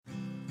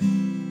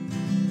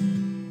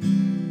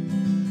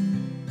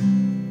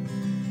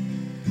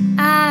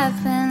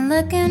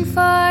looking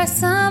for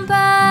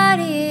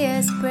somebody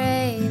as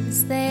brave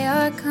as they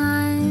are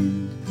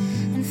kind.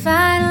 And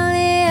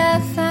finally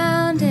I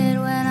found it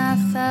when I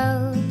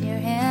felt your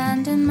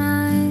hand in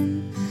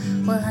mine.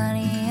 Well,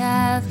 honey,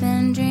 I've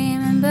been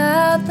dreaming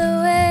about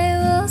the way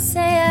we'll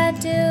say I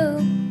do.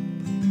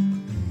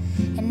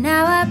 And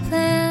now I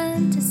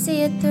plan to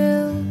see it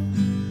through.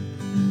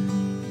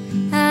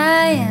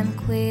 I am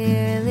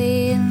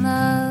queerly in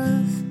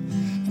love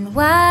and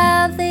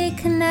wildly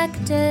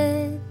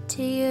connected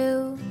to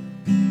you.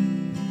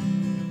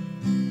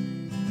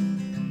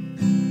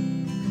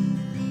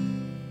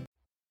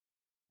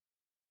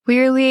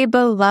 Queerly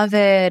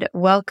beloved,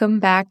 welcome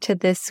back to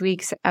this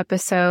week's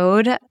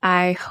episode.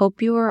 I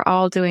hope you are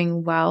all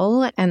doing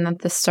well and that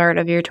the start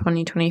of your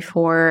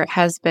 2024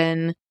 has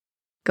been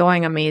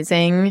going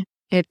amazing.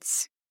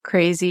 It's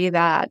crazy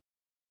that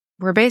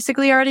we're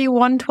basically already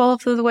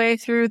 1/12 of the way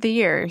through the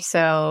year,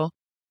 so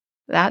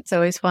that's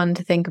always fun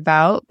to think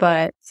about.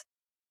 But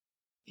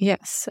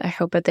yes, I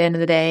hope at the end of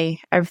the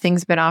day,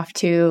 everything's been off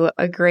to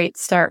a great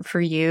start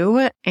for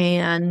you.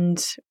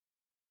 And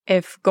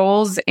if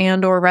goals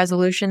and or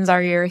resolutions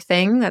are your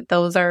thing, that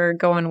those are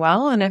going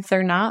well. And if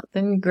they're not,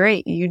 then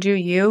great. You do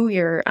you.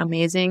 You're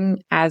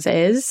amazing as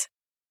is.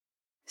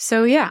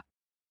 So yeah,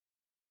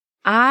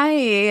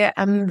 I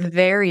am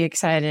very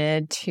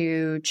excited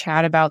to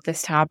chat about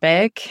this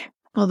topic,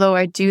 although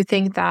I do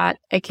think that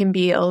it can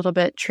be a little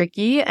bit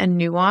tricky and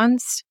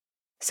nuanced.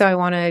 So I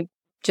want to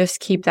just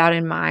keep that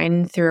in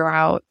mind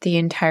throughout the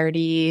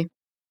entirety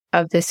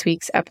of this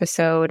week's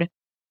episode.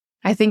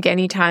 I think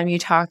anytime you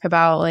talk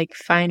about like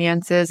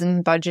finances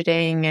and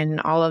budgeting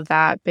and all of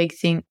that,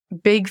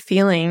 big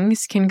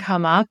feelings can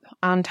come up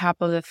on top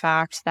of the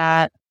fact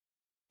that,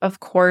 of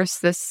course,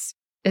 this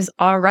is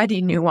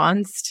already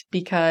nuanced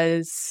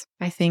because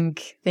I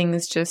think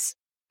things just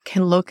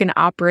can look and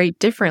operate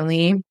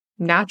differently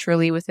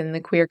naturally within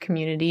the queer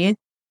community.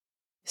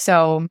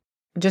 So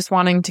just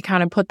wanting to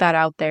kind of put that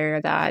out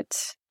there that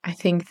I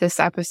think this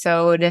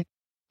episode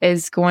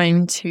is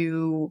going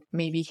to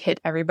maybe hit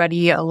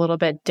everybody a little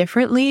bit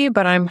differently,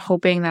 but I'm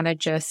hoping that it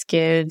just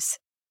gives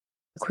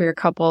queer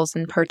couples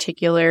in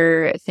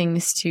particular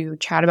things to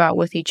chat about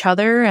with each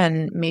other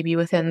and maybe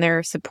within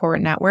their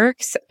support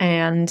networks.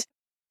 And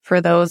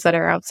for those that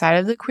are outside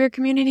of the queer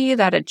community,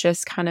 that it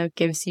just kind of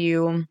gives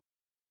you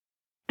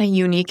a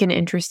unique and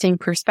interesting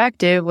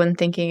perspective when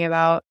thinking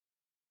about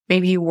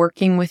maybe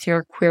working with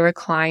your queer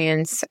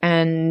clients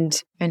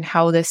and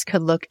how this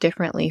could look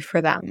differently for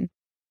them.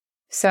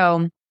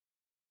 So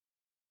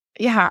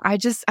yeah, I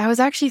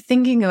was actually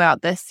thinking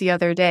about this the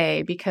other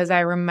day because I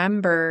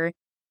remember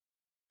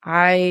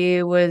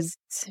I was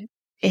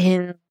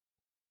in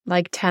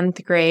like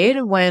 10th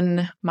grade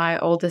when my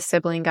oldest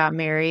sibling got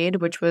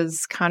married, which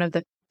was kind of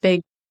the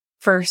big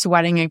first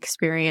wedding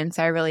experience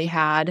I really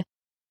had.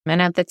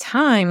 And at the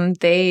time,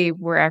 they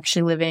were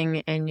actually living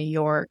in New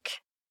York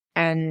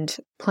and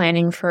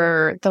planning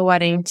for the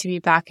wedding to be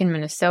back in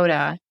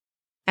Minnesota.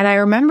 And I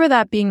remember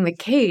that being the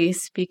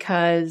case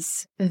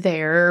because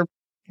their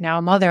now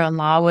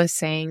mother-in-law was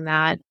saying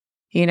that,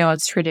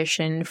 it's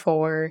tradition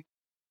for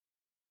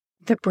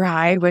the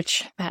bride,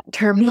 which that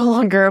term no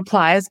longer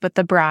applies, but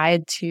the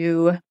bride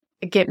to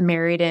get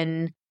married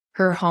in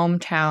her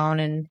hometown.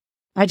 And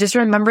I just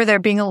remember there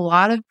being a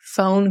lot of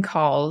phone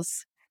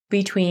calls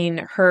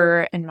between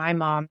her and my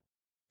mom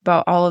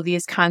about all of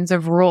these kinds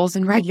of rules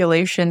and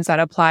regulations that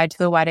apply to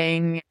the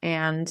wedding.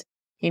 And,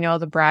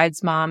 the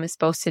bride's mom is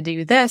supposed to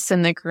do this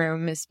and the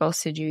groom is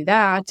supposed to do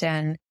that.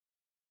 And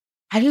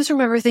I just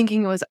remember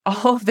thinking it was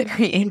all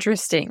very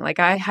interesting.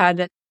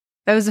 That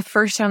was the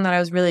first time that I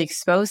was really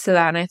exposed to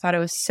that. And I thought it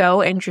was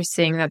so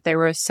interesting that there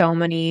were so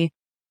many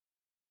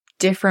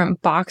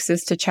different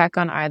boxes to check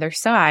on either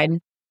side.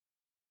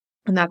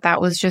 And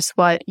that was just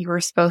what you were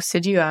supposed to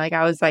do. I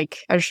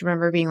just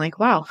remember being like,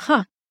 wow,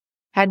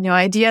 had no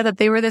idea that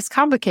they were this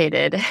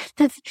complicated.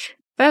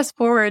 Fast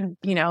forward,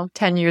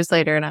 10 years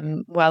later, and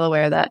I'm well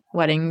aware that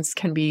weddings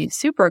can be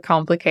super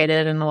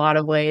complicated in a lot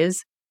of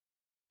ways.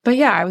 But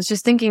yeah, I was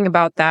just thinking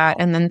about that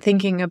and then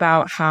thinking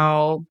about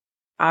how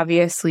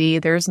obviously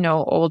there's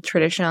no old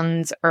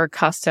traditions or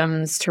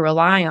customs to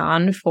rely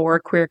on for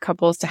queer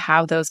couples to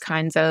have those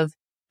kinds of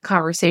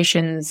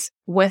conversations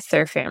with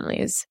their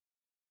families.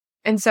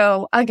 And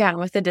so again,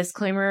 with the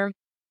disclaimer,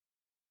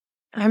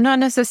 I'm not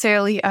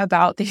necessarily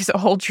about these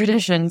old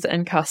traditions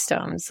and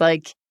customs.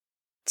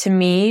 To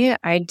me,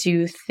 I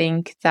do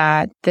think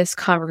that this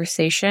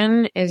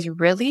conversation is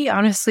really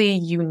honestly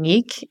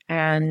unique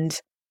and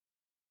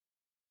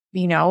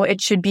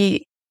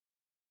the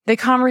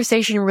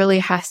conversation really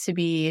has to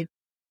be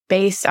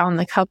based on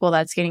the couple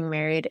that's getting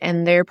married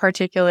and their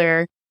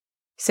particular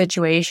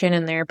situation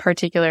and their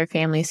particular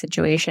family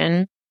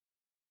situation.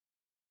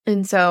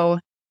 And so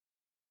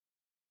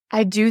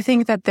I do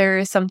think that there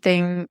is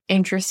something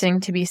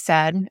interesting to be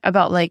said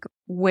about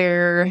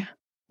where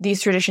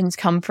these traditions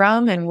come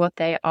from and what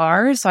they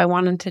are. So I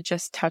wanted to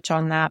just touch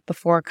on that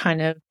before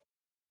kind of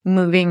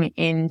moving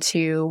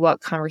into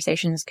what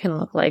conversations can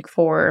look like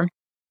for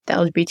the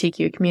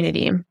LGBTQ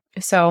community.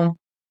 So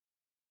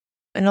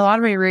in a lot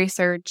of my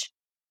research,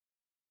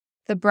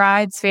 the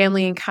bride's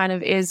family kind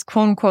of is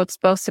quote unquote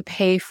supposed to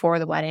pay for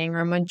the wedding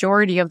or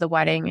majority of the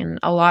wedding. And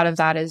a lot of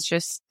that is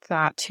just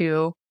thought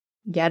to,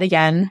 yet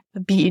again,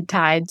 be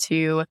tied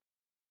to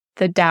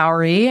the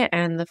dowry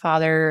and the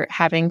father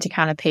having to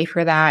kind of pay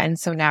for that. And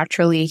so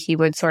naturally, he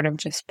would sort of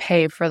just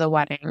pay for the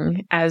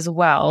wedding as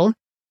well.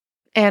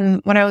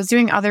 And when I was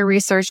doing other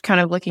research, kind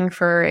of looking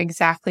for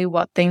exactly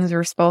what things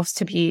were supposed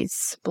to be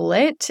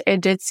split, it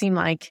did seem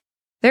like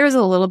there was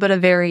a little bit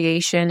of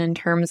variation in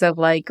terms of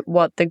like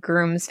what the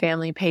groom's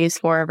family pays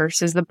for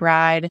versus the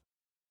bride.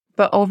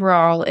 But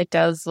overall, it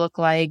does look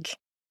like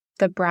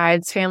the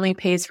bride's family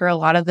pays for a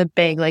lot of the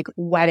big like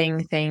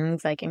wedding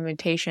things like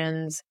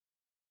invitations,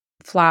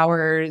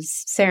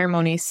 flowers,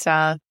 ceremony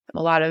stuff,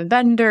 a lot of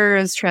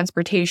vendors,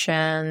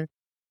 transportation,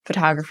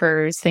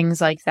 photographers,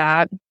 things like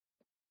that.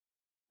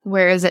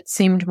 Whereas it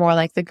seemed more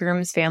like the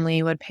groom's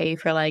family would pay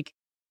for like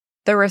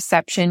the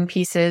reception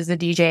pieces, the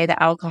DJ,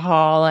 the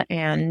alcohol,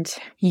 and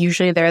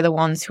usually they're the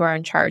ones who are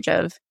in charge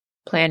of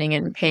planning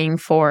and paying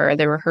for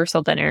the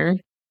rehearsal dinner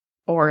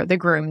or the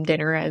groom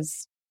dinner,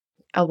 as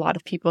a lot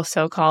of people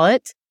so call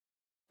it.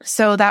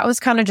 So that was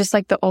kind of just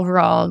like the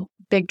overall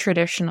big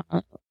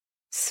traditional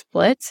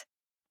split.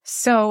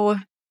 So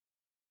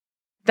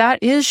that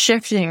is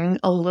shifting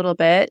a little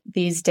bit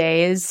these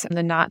days.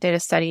 The Knot did a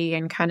study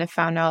and kind of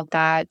found out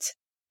that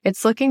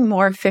it's looking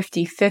more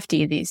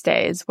 50-50 these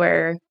days,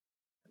 where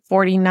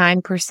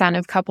 49%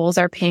 of couples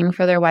are paying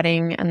for their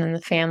wedding and then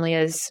the family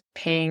is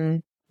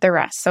paying the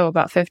rest. So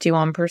about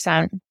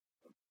 51%.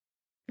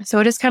 So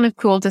it is kind of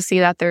cool to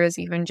see that there is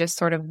even just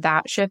sort of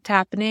that shift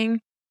happening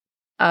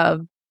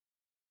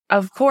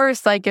of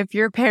course, like if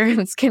your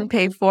parents can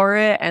pay for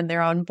it and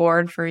they're on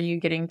board for you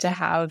getting to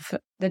have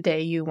the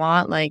day you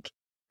want, like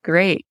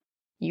great,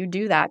 you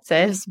do that,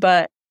 sis.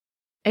 But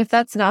if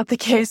that's not the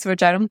case,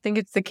 which I don't think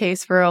it's the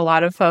case for a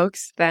lot of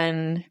folks,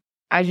 then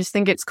I just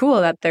think it's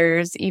cool that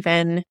there's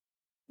even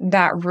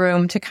that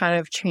room to kind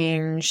of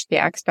change the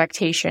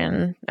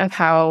expectation of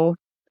how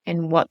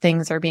and what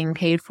things are being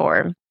paid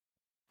for.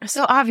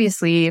 So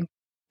obviously,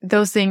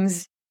 those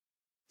things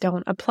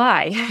don't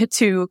apply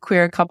to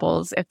queer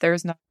couples if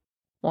there's not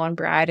one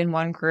bride and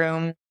one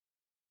groom.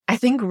 I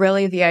think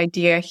really the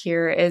idea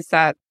here is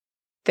that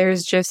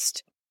there's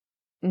just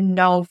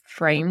no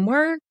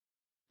framework.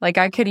 Like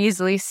I could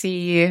easily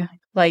see,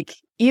 like,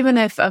 even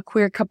if a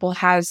queer couple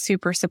has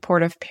super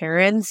supportive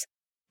parents,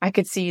 I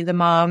could see the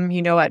mom,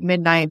 at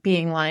midnight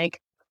being like,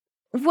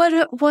 what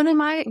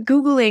am I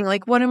Googling?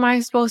 Like, what am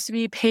I supposed to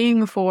be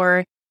paying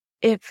for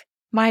if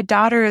my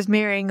daughter is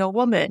marrying a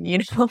woman?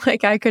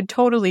 Like I could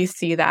totally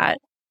see that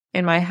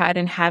in my head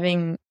and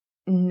having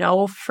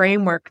no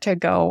framework to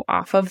go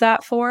off of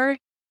that for.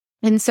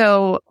 And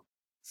so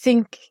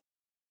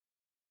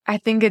I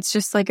think it's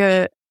just like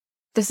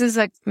this is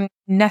a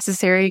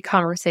necessary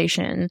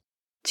conversation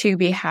to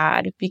be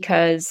had,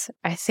 because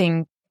I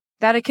think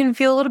that it can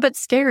feel a little bit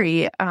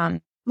scary. Well,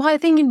 I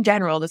think in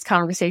general, this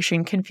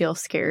conversation can feel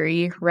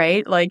scary,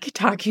 right? Like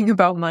talking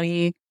about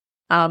money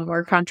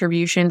or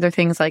contributions or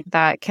things like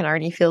that can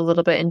already feel a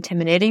little bit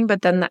intimidating.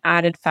 But then the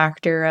added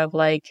factor of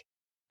like,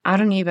 I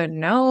don't even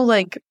know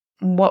like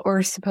what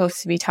we're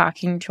supposed to be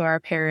talking to our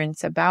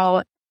parents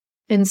about.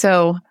 And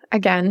so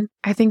again,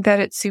 I think that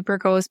it super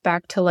goes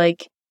back to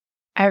like,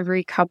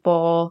 every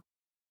couple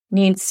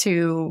needs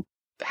to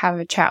have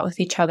a chat with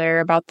each other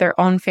about their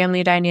own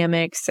family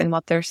dynamics and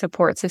what their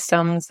support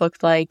systems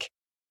looked like.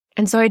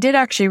 And so I did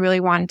actually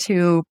really want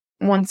to,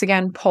 once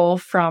again, pull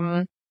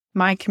from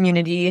my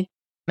community.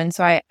 And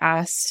so I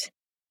asked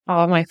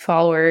all of my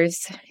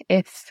followers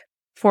if,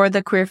 for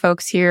the queer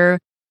folks here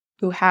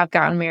who have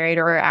gotten married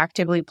or are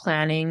actively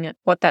planning,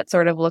 what that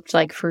sort of looked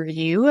like for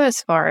you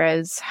as far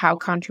as how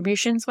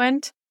contributions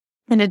went.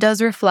 And it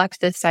does reflect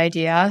this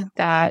idea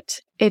that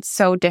it's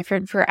so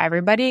different for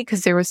everybody,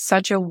 because there was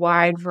such a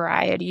wide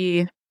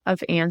variety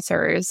of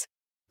answers.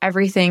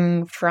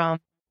 Everything from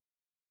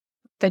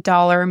the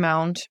dollar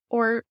amount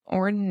or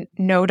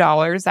no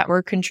dollars that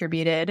were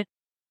contributed.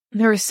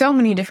 There were so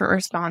many different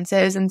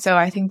responses. And so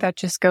I think that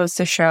just goes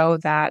to show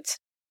that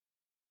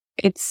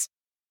it's,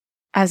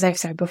 as I've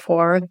said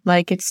before,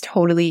 like it's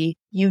totally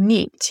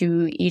unique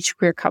to each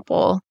queer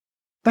couple.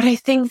 But I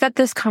think that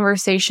this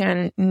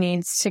conversation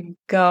needs to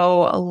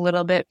go a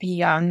little bit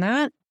beyond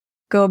that,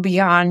 go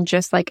beyond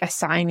just like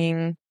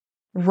assigning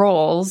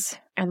roles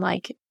and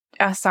like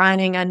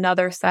assigning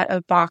another set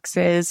of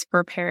boxes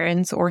for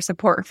parents or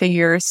support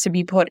figures to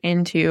be put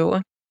into.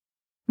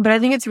 But I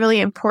think it's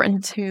really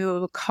important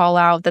to call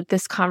out that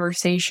this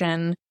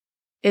conversation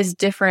is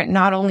different,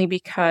 not only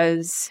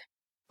because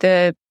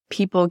the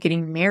people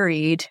getting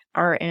married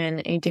are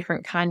in a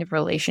different kind of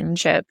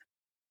relationship,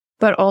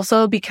 but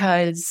also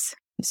because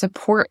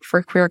support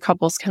for queer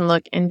couples can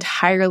look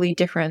entirely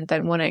different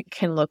than what it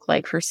can look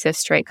like for cis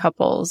straight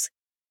couples.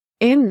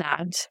 In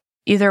that,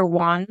 either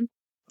one,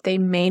 they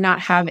may not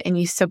have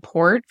any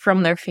support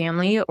from their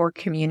family or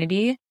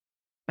community.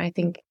 I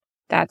think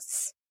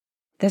that's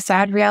the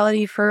sad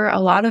reality for a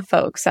lot of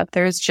folks, that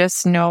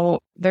there's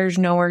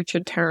nowhere to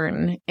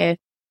turn if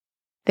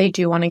they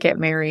do want to get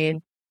married,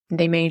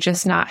 they may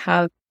just not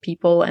have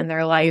people in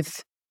their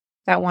life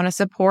that want to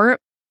support.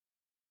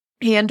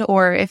 And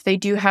or if they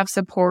do have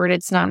support,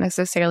 it's not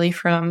necessarily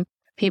from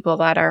people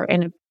that are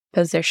in a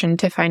position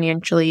to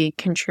financially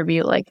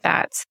contribute like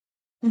that.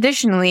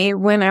 Additionally,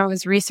 when I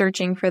was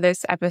researching for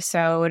this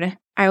episode,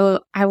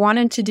 I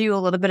wanted to do a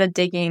little bit of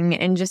digging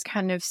and just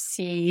kind of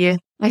see,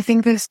 I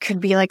think this could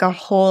be like a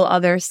whole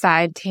other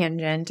side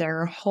tangent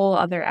or a whole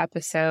other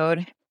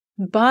episode,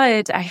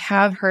 but I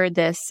have heard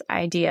this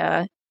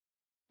idea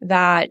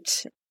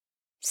that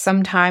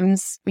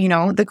sometimes,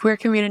 the queer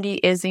community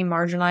is a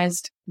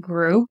marginalized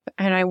group,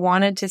 and I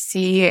wanted to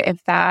see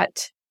if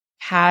that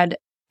had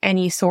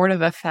any sort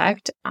of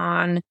effect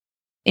on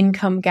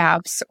income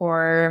gaps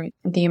or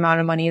the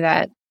amount of money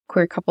that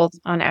queer couples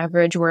on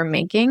average were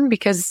making,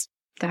 because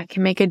that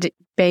can make a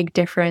big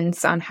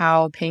difference on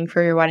how paying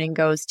for your wedding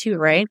goes too,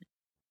 right?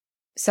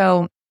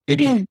 So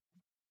I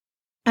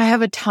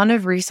have a ton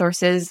of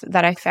resources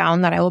that I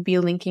found that I will be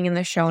linking in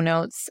the show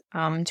notes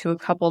to a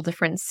couple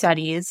different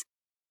studies.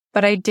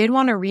 But I did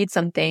want to read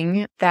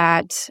something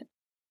that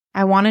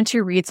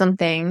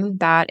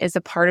is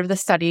a part of the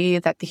study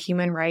that the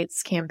Human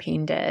Rights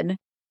Campaign did.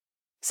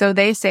 So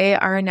they say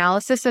our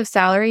analysis of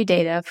salary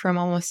data from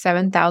almost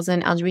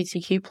 7,000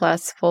 LGBTQ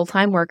plus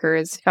full-time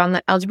workers found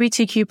that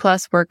LGBTQ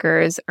plus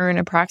workers earn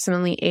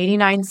approximately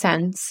 89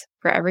 cents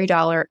for every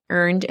dollar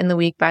earned in the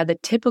week by the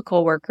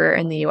typical worker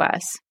in the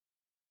U.S.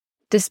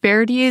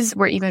 Disparities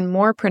were even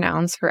more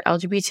pronounced for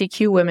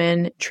LGBTQ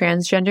women,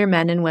 transgender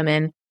men and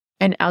women,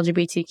 and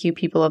LGBTQ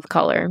people of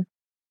color.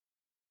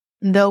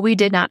 Though we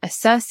did not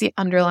assess the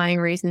underlying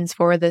reasons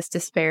for this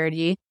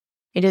disparity,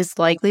 it is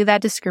likely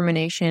that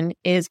discrimination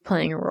is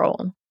playing a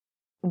role.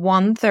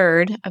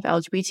 1/3 of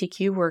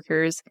LGBTQ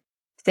workers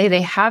say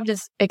they have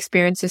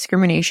experienced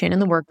discrimination in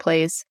the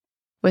workplace,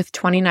 with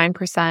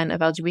 29%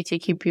 of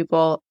LGBTQ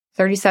people,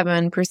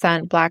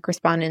 37% Black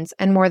respondents,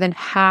 and more than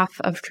half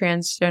of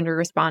transgender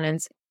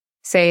respondents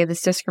say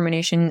this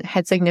discrimination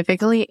had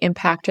significantly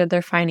impacted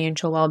their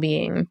financial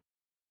well-being.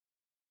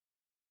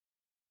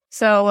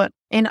 So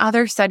in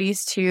other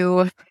studies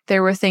too,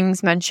 there were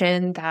things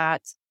mentioned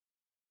that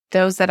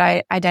those that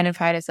I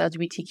identified as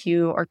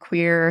LGBTQ or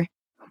queer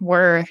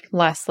were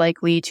less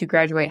likely to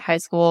graduate high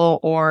school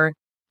or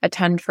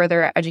attend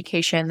further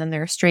education than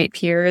their straight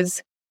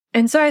peers.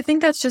 And so I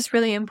think that's just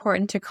really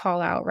important to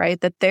call out, right?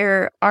 That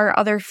there are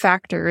other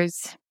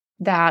factors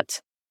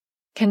that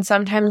can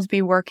sometimes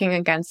be working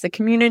against the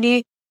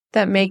community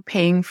that make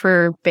paying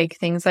for big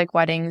things like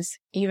weddings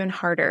even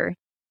harder.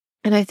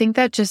 And I think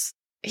that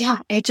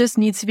it just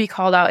needs to be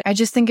called out. I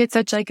just think it's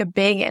such like a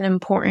big and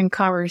important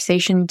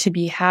conversation to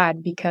be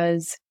had,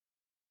 because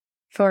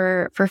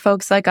for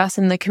folks like us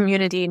in the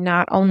community,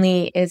 not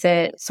only is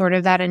it sort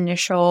of that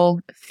initial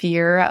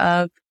fear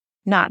of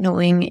not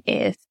knowing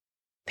if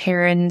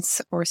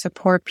parents or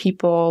support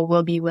people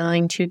will be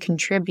willing to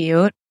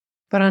contribute,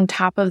 but on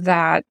top of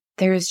that,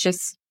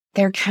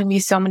 there can be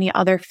so many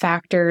other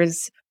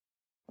factors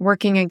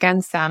working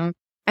against them.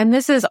 And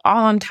this is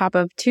all on top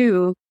of,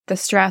 too, the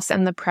stress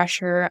and the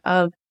pressure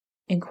of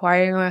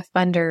inquiring with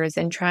vendors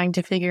and trying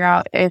to figure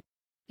out if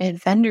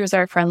vendors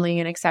are friendly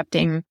and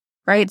accepting,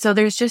 right? So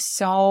there's just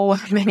so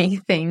many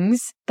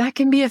things that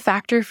can be a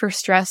factor for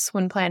stress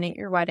when planning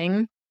your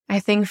wedding. I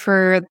think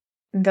for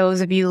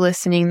those of you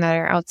listening that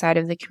are outside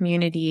of the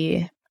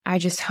community, I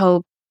just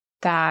hope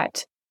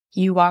that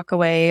you walk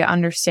away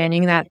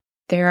understanding that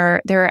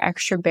there are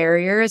extra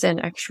barriers and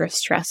extra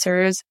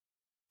stressors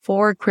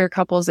for queer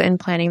couples in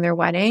planning their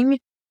wedding.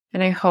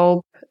 And I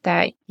hope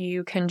that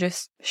you can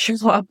just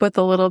show up with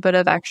a little bit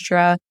of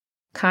extra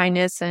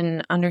kindness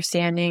and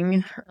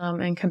understanding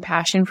and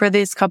compassion for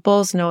these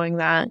couples, knowing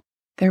that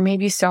there may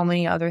be so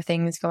many other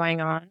things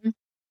going on.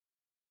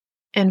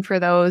 And for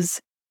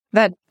those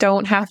that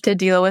don't have to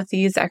deal with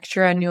these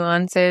extra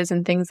nuances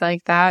and things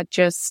like that,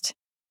 just,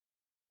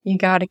 you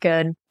got it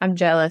good. I'm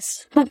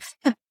jealous.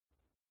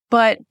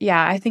 But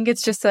yeah, I think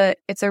it's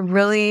a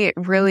really,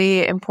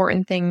 really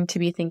important thing to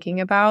be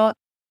thinking about,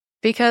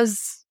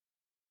 because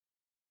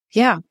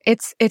yeah,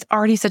 it's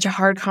already such a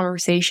hard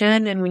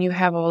conversation. And when you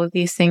have all of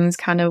these things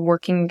kind of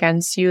working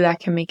against you, that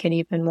can make it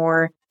even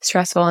more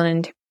stressful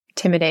and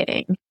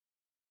intimidating.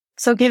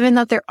 So given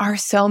that there are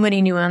so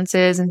many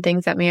nuances and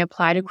things that may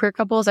apply to queer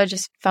couples, I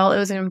just felt it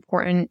was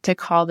important to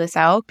call this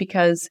out,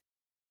 because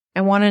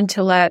I wanted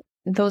to let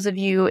those of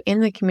you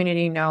in the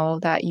community know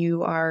that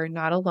you are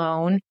not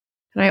alone.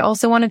 And I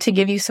also wanted to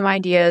give you some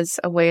ideas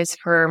of ways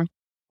for,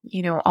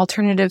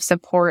 alternative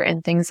support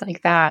and things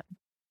like that.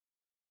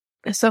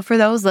 So for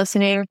those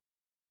listening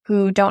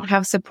who don't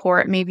have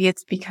support, maybe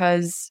it's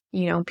because,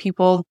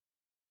 people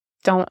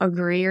don't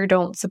agree or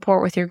don't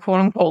support with your quote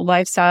unquote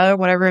lifestyle or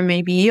whatever it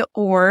may be,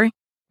 or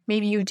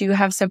maybe you do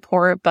have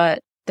support, but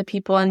the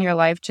people in your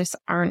life just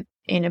aren't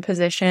in a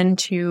position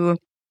to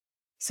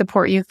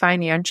support you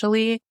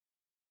financially.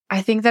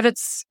 I think that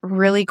it's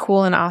really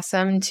cool and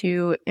awesome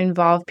to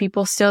involve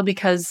people still,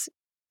 because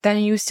then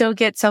you still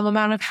get some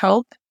amount of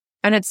help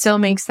and it still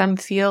makes them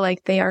feel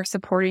like they are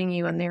supporting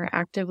you and they're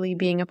actively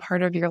being a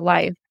part of your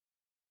life.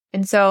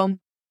 And so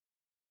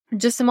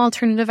just some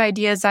alternative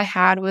ideas I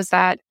had was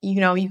that,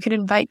 you could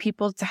invite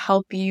people to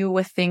help you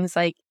with things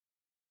like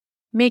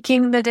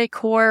making the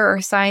decor or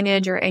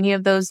signage or any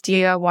of those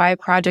DIY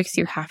projects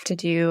you have to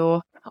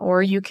do.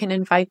 Or you can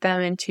invite them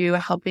into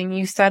helping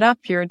you set up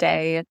your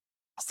day,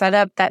 set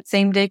up that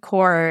same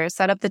decor,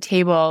 set up the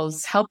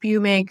tables, help you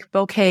make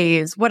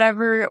bouquets,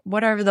 whatever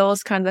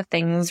those kinds of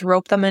things,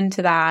 rope them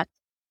into that.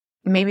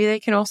 Maybe they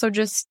can also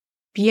just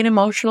be an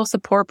emotional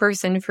support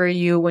person for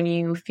you when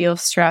you feel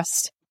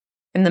stressed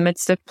in the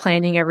midst of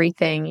planning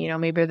everything.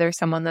 Maybe there's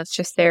someone that's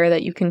just there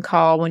that you can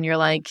call when you're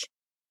like,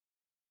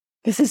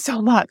 this is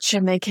so much,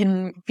 and they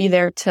can be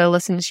there to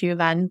listen to you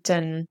vent.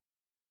 And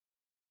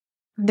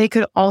they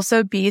could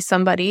also be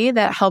somebody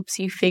that helps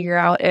you figure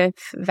out if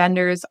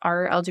vendors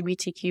are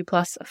LGBTQ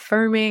plus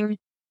affirming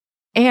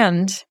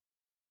and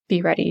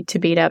be ready to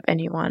beat up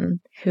anyone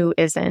who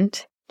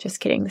isn't. Just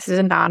kidding. This is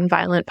a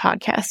non-violent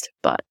podcast,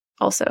 but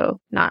also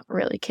not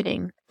really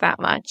kidding that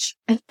much.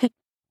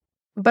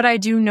 But I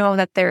do know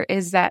that there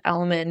is that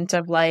element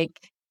of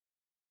like,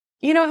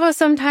 how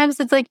sometimes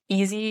it's like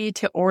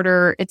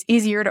it's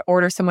easier to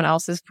order someone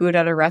else's food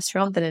at a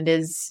restaurant than it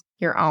is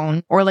your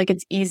own. Or like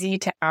it's easy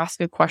to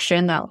ask a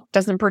question that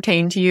doesn't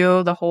pertain to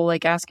you, the whole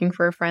like asking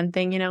for a friend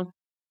thing,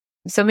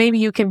 So maybe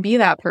you can be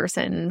that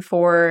person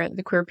for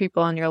the queer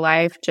people in your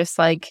life, just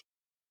like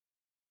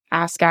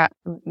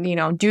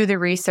do the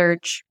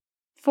research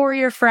for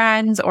your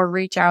friends or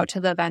reach out to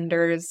the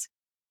vendors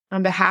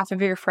on behalf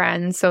of your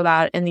friends so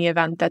that in the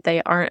event that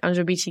they aren't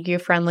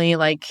LGBTQ friendly,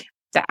 like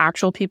the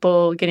actual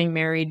people getting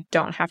married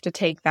don't have to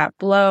take that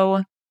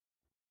blow.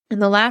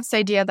 And the last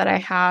idea that I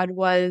had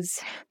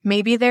was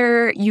maybe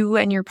you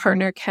and your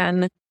partner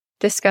can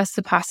discuss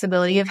the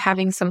possibility of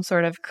having some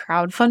sort of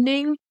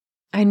crowdfunding.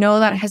 I know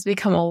that has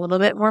become a little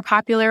bit more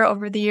popular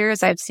over the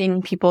years. I've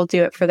seen people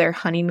do it for their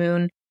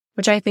honeymoon,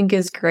 which I think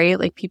is great.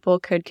 Like people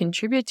could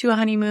contribute to a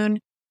honeymoon.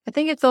 I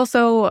think it's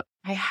also,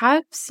 I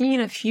have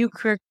seen a few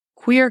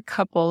queer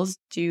couples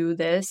do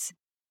this,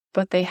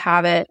 but they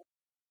have it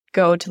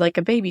go to like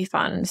a baby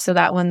fund so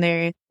that when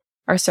they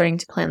are starting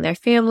to plan their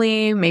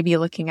family, maybe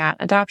looking at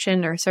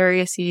adoption or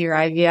surrogacy or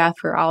IVF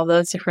or all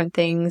those different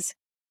things,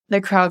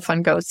 the crowd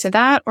fund goes to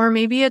that. Or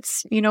maybe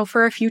it's,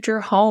 for a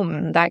future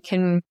home that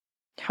can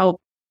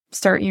help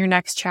start your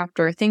next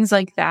chapter, things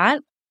like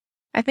that.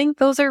 I think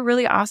those are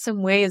really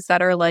awesome ways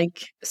that are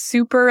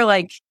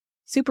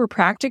super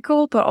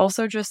practical, but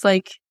also just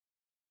like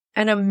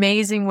an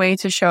amazing way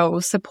to show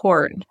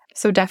support.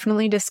 So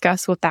definitely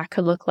discuss what that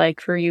could look like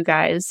for you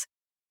guys.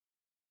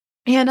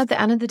 And at the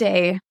end of the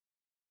day,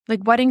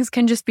 like weddings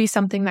can just be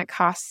something that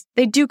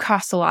they do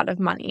cost a lot of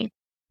money.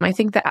 I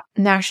think the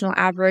national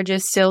average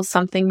is still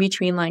something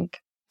between like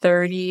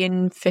 $30,000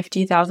 and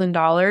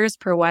 $50,000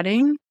 per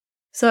wedding.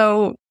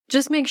 So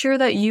just make sure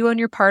that you and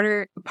your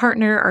partner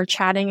are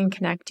chatting and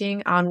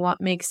connecting on what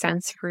makes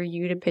sense for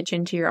you to pitch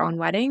into your own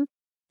wedding.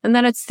 And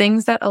then it's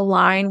things that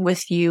align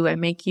with you and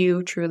make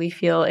you truly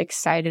feel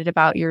excited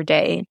about your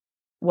day,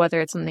 whether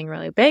it's something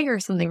really big or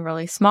something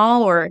really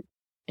small or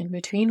in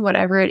between,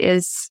 whatever it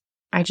is.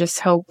 I just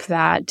hope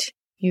that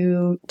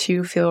you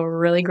too feel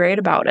really great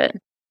about it.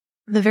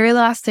 The very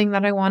last thing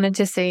that I wanted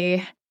to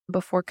say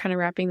before kind of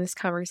wrapping this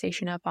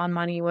conversation up on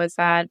money was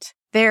that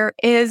there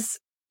is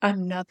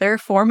another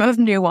form of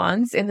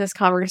nuance in this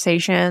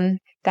conversation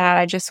that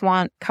I just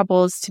want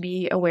couples to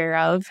be aware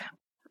of.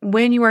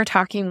 When you are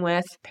talking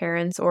with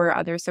parents or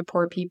other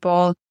support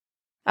people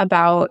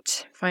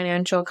about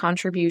financial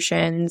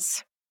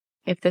contributions,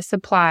 if this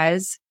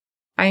applies,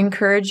 I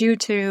encourage you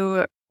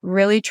to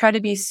really try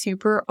to be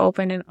super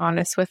open and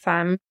honest with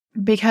them,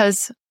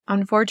 because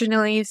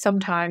unfortunately,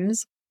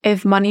 sometimes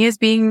if money is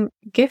being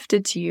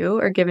gifted to you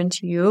or given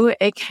to you,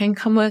 it can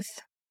come with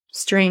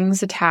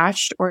strings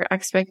attached or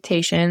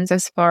expectations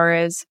as far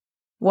as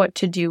what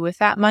to do with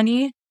that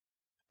money,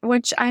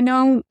 which I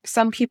know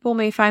some people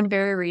may find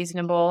very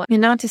reasonable.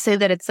 And not to say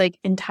that it's like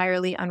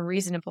entirely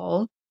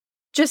unreasonable,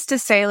 just to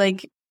say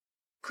like,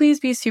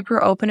 please be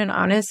super open and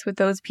honest with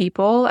those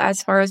people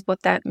as far as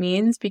what that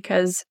means,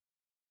 because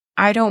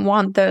I don't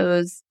want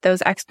those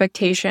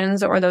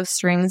expectations or those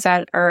strings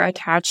that are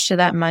attached to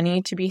that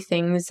money to be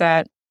things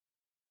that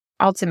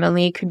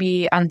ultimately could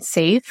be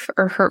unsafe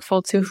or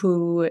hurtful to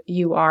who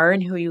you are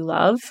and who you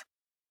love.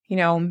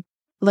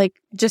 Like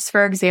just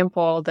for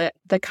example,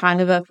 the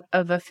kind of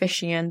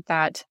officiant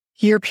that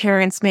your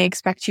parents may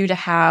expect you to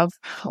have,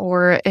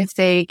 or if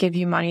they give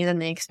you money, then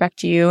they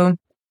expect you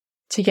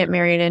to get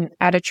married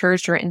at a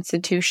church or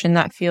institution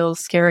that feels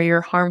scary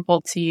or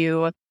harmful to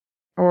you,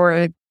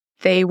 or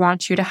they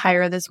want you to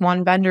hire this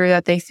one vendor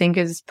that they think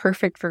is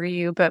perfect for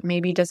you, but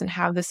maybe doesn't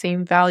have the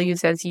same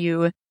values as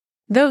you,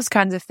 those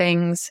kinds of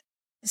things.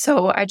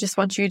 So I just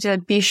want you to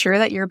be sure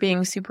that you're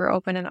being super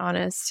open and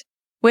honest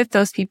with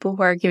those people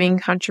who are giving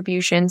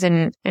contributions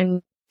and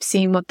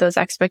seeing what those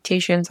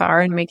expectations are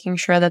and making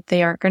sure that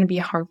they aren't going to be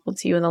harmful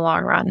to you in the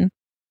long run.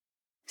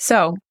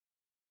 So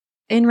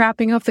in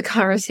wrapping up the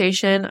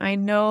conversation, I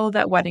know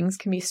that weddings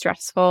can be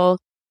stressful.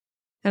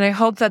 And I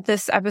hope that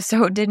this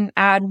episode didn't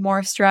add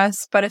more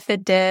stress, but if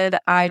it did,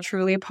 I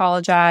truly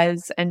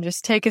apologize, and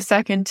just take a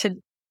second to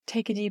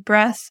take a deep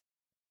breath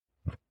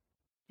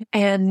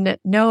and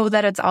know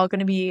that it's all going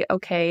to be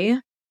okay.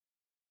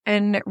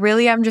 And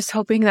really, I'm just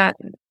hoping that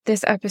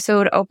this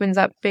episode opens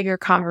up bigger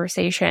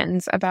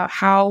conversations about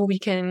how we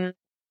can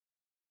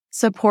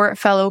support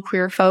fellow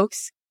queer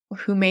folks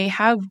who may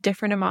have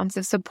different amounts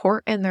of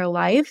support in their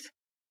life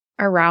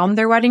around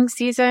their wedding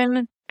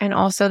season. And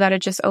also that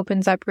it just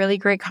opens up really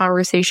great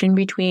conversation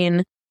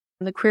between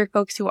the queer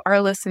folks who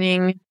are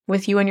listening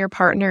with you and your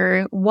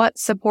partner, what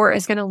support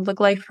is going to look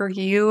like for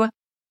you,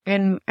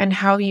 and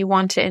how you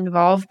want to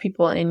involve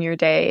people in your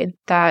day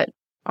that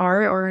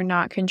are or are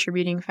not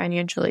contributing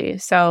financially.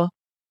 So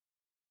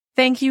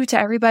thank you to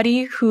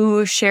everybody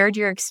who shared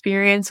your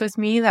experience with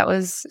me. That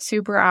was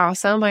super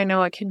awesome. I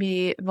know it can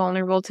be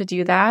vulnerable to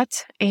do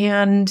that.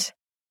 And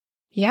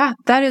yeah,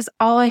 that is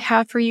all I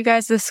have for you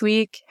guys this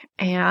week.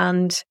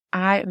 And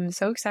I am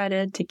so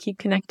excited to keep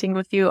connecting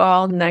with you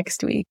all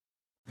next week.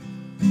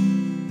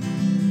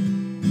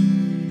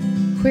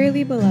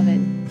 Queerly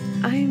beloved,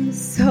 I'm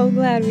so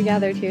glad we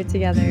gathered here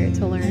together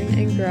to learn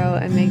and grow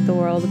and make the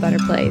world a better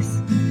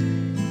place.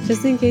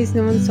 Just in case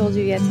no one's told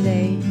you yet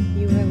today,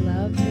 you are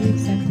loved and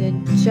accepted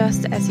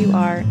just as you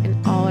are,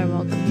 and all are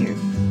welcome here.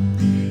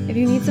 If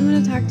you need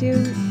someone to talk to,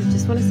 or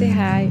just want to say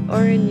hi, or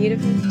are in need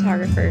of a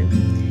photographer,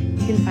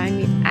 you can find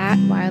me at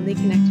Wildly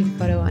Connected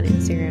Photo on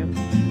Instagram.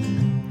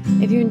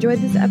 If you enjoyed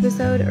this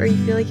episode or you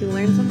feel like you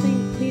learned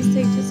something, please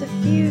take just a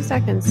few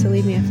seconds to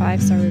leave me a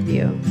 5-star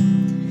review.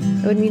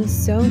 It would mean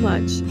so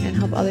much and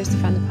help others to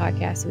find the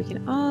podcast so we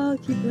can all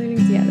keep learning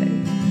together.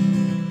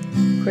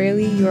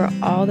 Queerly, you are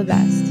all the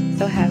best,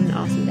 so have an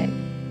awesome day.